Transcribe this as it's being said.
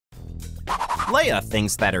Leia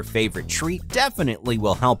thinks that her favorite treat definitely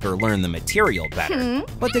will help her learn the material better,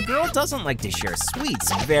 but the girl doesn't like to share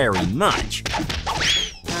sweets very much.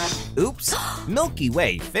 Oops, Milky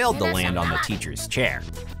Way failed to land on the teacher's chair.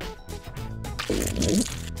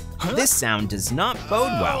 This sound does not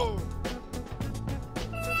bode well.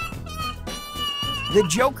 The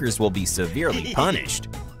jokers will be severely punished.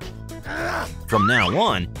 From now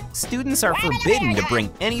on, students are forbidden to bring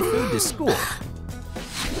any food to school.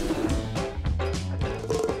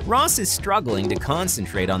 Ross is struggling to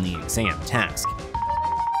concentrate on the exam task.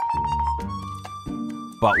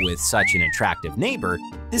 But with such an attractive neighbor,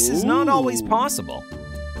 this is not always possible.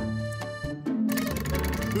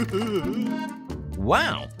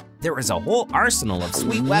 Wow, there is a whole arsenal of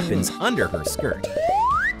sweet weapons under her skirt.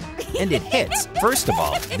 And it hits, first of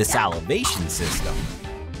all, the salivation system.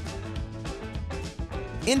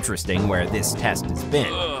 Interesting where this test has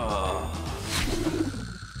been.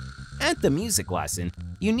 At the music lesson,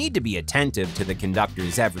 you need to be attentive to the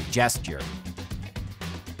conductor's every gesture.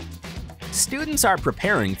 Students are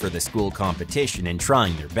preparing for the school competition and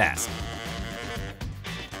trying their best.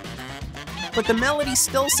 But the melody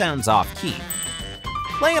still sounds off-key.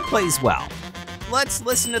 Leia plays well. Let's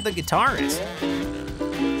listen to the guitarist.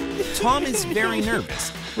 Tom is very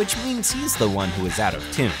nervous, which means he's the one who is out of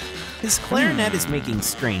tune. His clarinet is making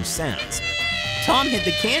strange sounds. Tom hid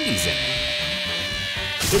the candies in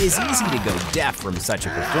it. It is easy to go deaf from such a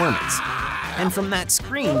performance. And from that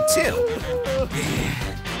scream, too.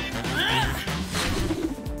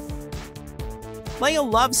 Leia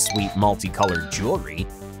loves sweet multicolored jewelry.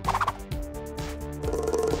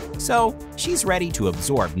 So, she's ready to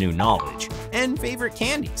absorb new knowledge and favorite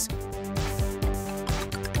candies.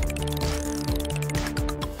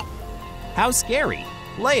 How scary!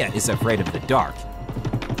 Leia is afraid of the dark.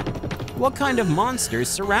 What kind of monsters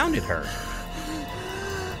surrounded her?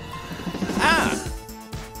 Ah!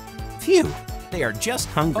 Phew, they are just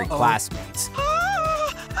hungry classmates.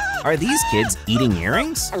 Are these kids eating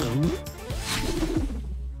earrings?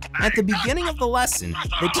 At the beginning of the lesson,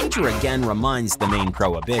 the teacher again reminds the main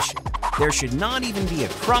prohibition. There should not even be a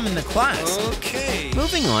crumb in the class. Okay.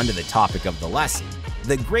 Moving on to the topic of the lesson,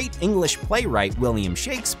 the great English playwright William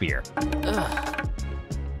Shakespeare.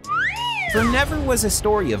 For never was a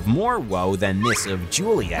story of more woe than this of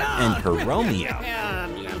Juliet and her Romeo.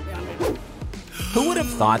 Who would have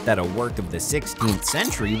thought that a work of the 16th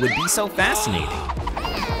century would be so fascinating?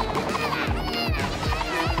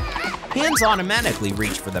 Hands automatically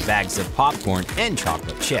reach for the bags of popcorn and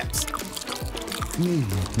chocolate chips.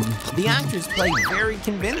 The actors play very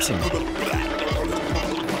convincingly.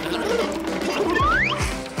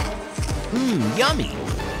 Yummy!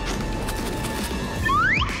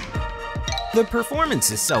 The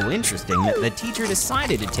performance is so interesting that the teacher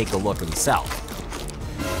decided to take a look himself.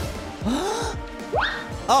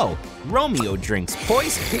 Oh, Romeo drinks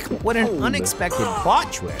poison. What an unexpected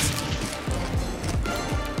plot twist.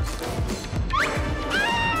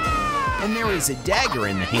 And there is a dagger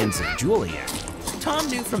in the hands of Juliet. Tom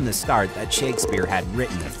knew from the start that Shakespeare had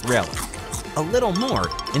written a thriller. A little more,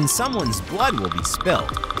 and someone's blood will be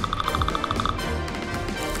spilled.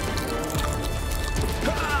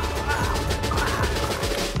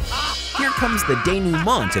 Here comes the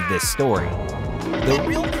denouement of this story. The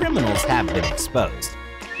real criminals have been exposed.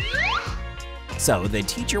 So the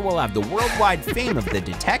teacher will have the worldwide fame of the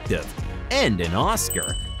detective and an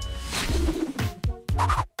Oscar.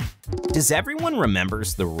 Does everyone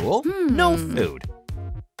remembers the rule? No food.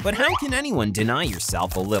 But how can anyone deny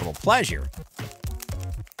yourself a little pleasure?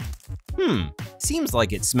 Seems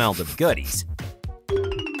like it smelled of goodies.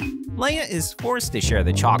 Leia is forced to share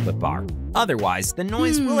the chocolate bar, otherwise the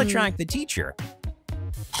noise will attract the teacher.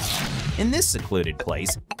 In this secluded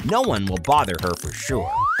place, no one will bother her for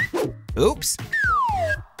sure. Oops.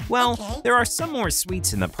 Well, there are some more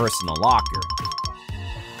sweets in the personal locker.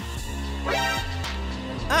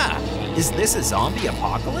 Ah, is this a zombie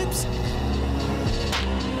apocalypse?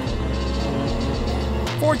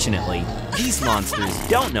 Fortunately, these monsters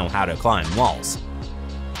don't know how to climb walls.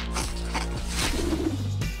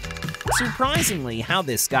 Surprisingly, how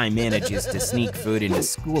this guy manages to sneak food into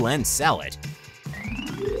school and sell it.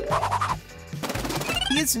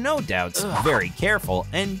 He is no doubts very careful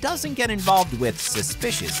and doesn't get involved with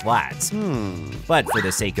suspicious lads. But for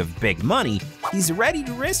the sake of big money, he's ready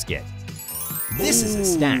to risk it. This is a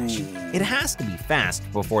stash. It has to be fast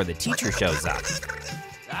before the teacher shows up.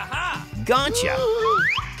 Aha! Gotcha!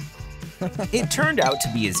 It turned out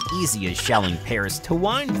to be as easy as shelling pears to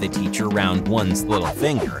wind the teacher round one's little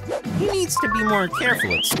finger. He needs to be more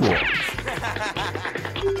careful at school.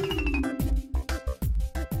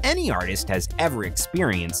 Any artist has ever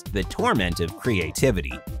experienced the torment of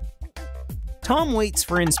creativity. Tom waits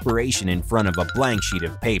for inspiration in front of a blank sheet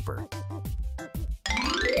of paper.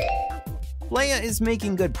 Leia is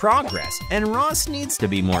making good progress, and Ross needs to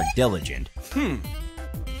be more diligent.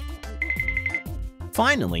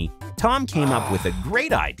 Finally, Tom came up with a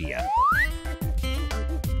great idea.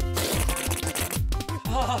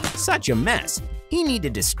 Such a mess! He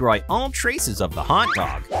needed to destroy all traces of the hot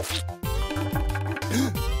dog.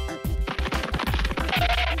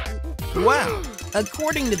 Wow!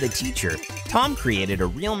 According to the teacher, Tom created a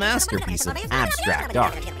real masterpiece of abstract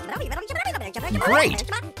art. Great!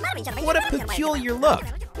 What a peculiar look!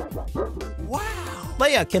 Wow!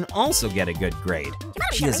 Leia can also get a good grade.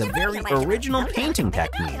 She has a very original painting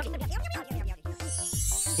technique.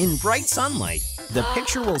 In bright sunlight, the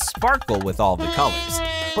picture will sparkle with all the colors,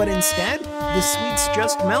 but instead, the sweets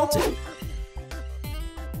just melted.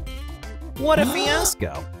 What a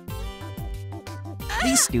fiasco!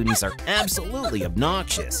 These students are absolutely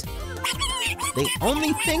obnoxious. They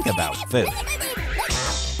only think about food.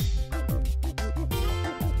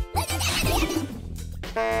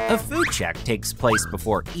 A food check takes place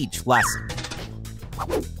before each lesson.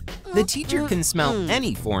 The teacher can smell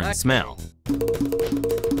any foreign smell.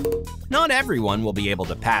 Not everyone will be able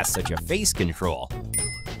to pass such a face control.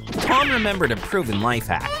 Tom remembered a proven life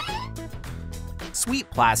hack. Sweet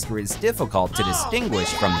plaster is difficult to distinguish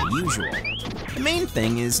from the usual. The main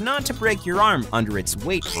thing is not to break your arm under its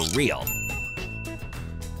weight for real.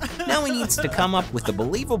 Now he needs to come up with a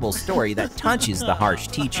believable story that touches the harsh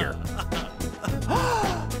teacher.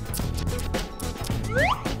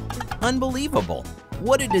 Unbelievable!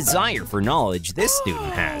 What a desire for knowledge this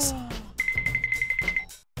student has.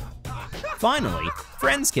 Finally,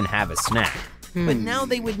 friends can have a snack, but now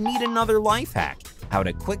they would need another life hack, how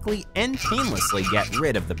to quickly and painlessly get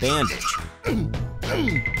rid of the bandage.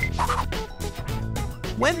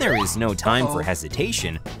 When there is no time for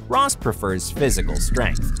hesitation, Ross prefers physical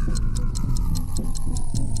strength.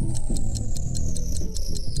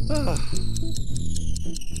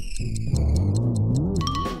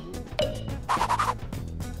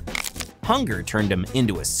 Hunger turned him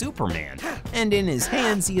into a Superman, and in his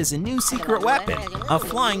hands he has a new secret weapon, a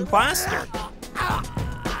flying plaster.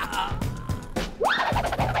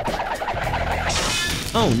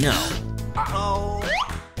 Oh no.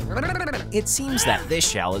 It seems that this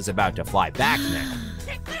shell is about to fly back now.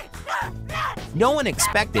 No one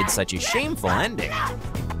expected such a shameful ending.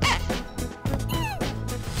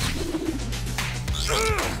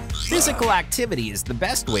 Physical activity is the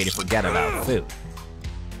best way to forget about food.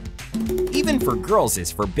 Even for girls,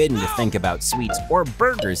 it's forbidden to think about sweets or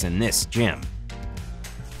burgers in this gym.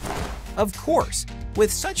 Of course,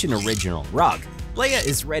 with such an original rug, Leia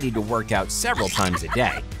is ready to work out several times a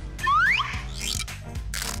day.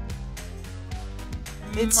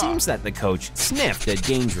 It seems that the coach sniffed a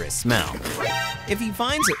dangerous smell. If he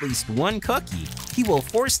finds at least one cookie, he will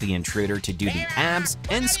force the intruder to do the abs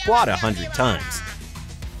and squat 100 times.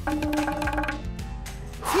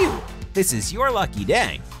 Phew, this is your lucky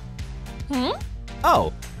day.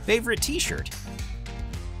 Oh, favorite t-shirt.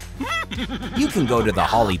 You can go to the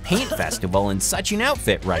Holly Paint Festival in such an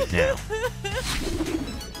outfit right now.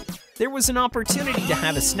 There was an opportunity to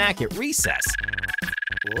have a snack at recess.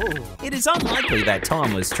 It is unlikely that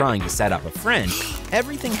Tom was trying to set up a friend.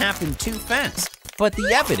 Everything happened too fast, but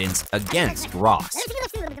the evidence against Ross.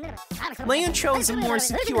 Leia chose a more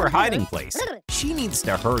secure hiding place. She needs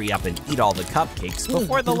to hurry up and eat all the cupcakes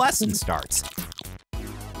before the lesson starts.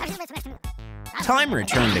 Time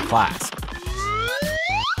returned to class.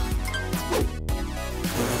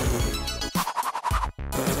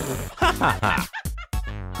 Ha ha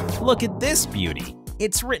ha! Look at this beauty.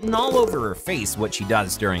 It's written all over her face what she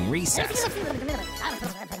does during recess.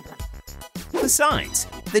 Besides,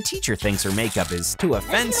 the teacher thinks her makeup is too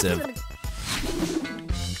offensive.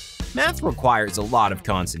 Math requires a lot of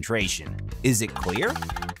concentration. Is it clear?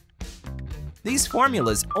 These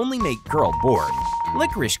formulas only make girl bored.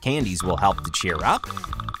 Licorice candies will help to cheer up.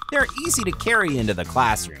 They're easy to carry into the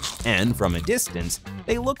classroom, and from a distance,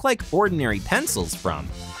 they look like ordinary pencils from.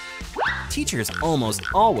 Teachers almost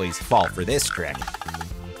always fall for this trick.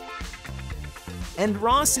 And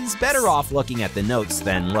Ross is better off looking at the notes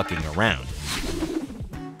than looking around.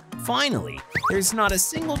 Finally, there's not a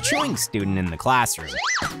single chewing student in the classroom.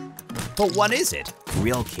 But what is it?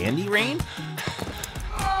 Real candy rain?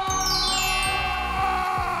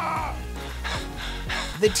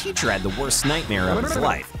 The teacher had the worst nightmare of his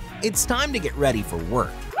life. It's time to get ready for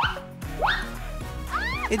work.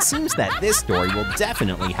 It seems that this story will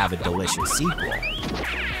definitely have a delicious sequel.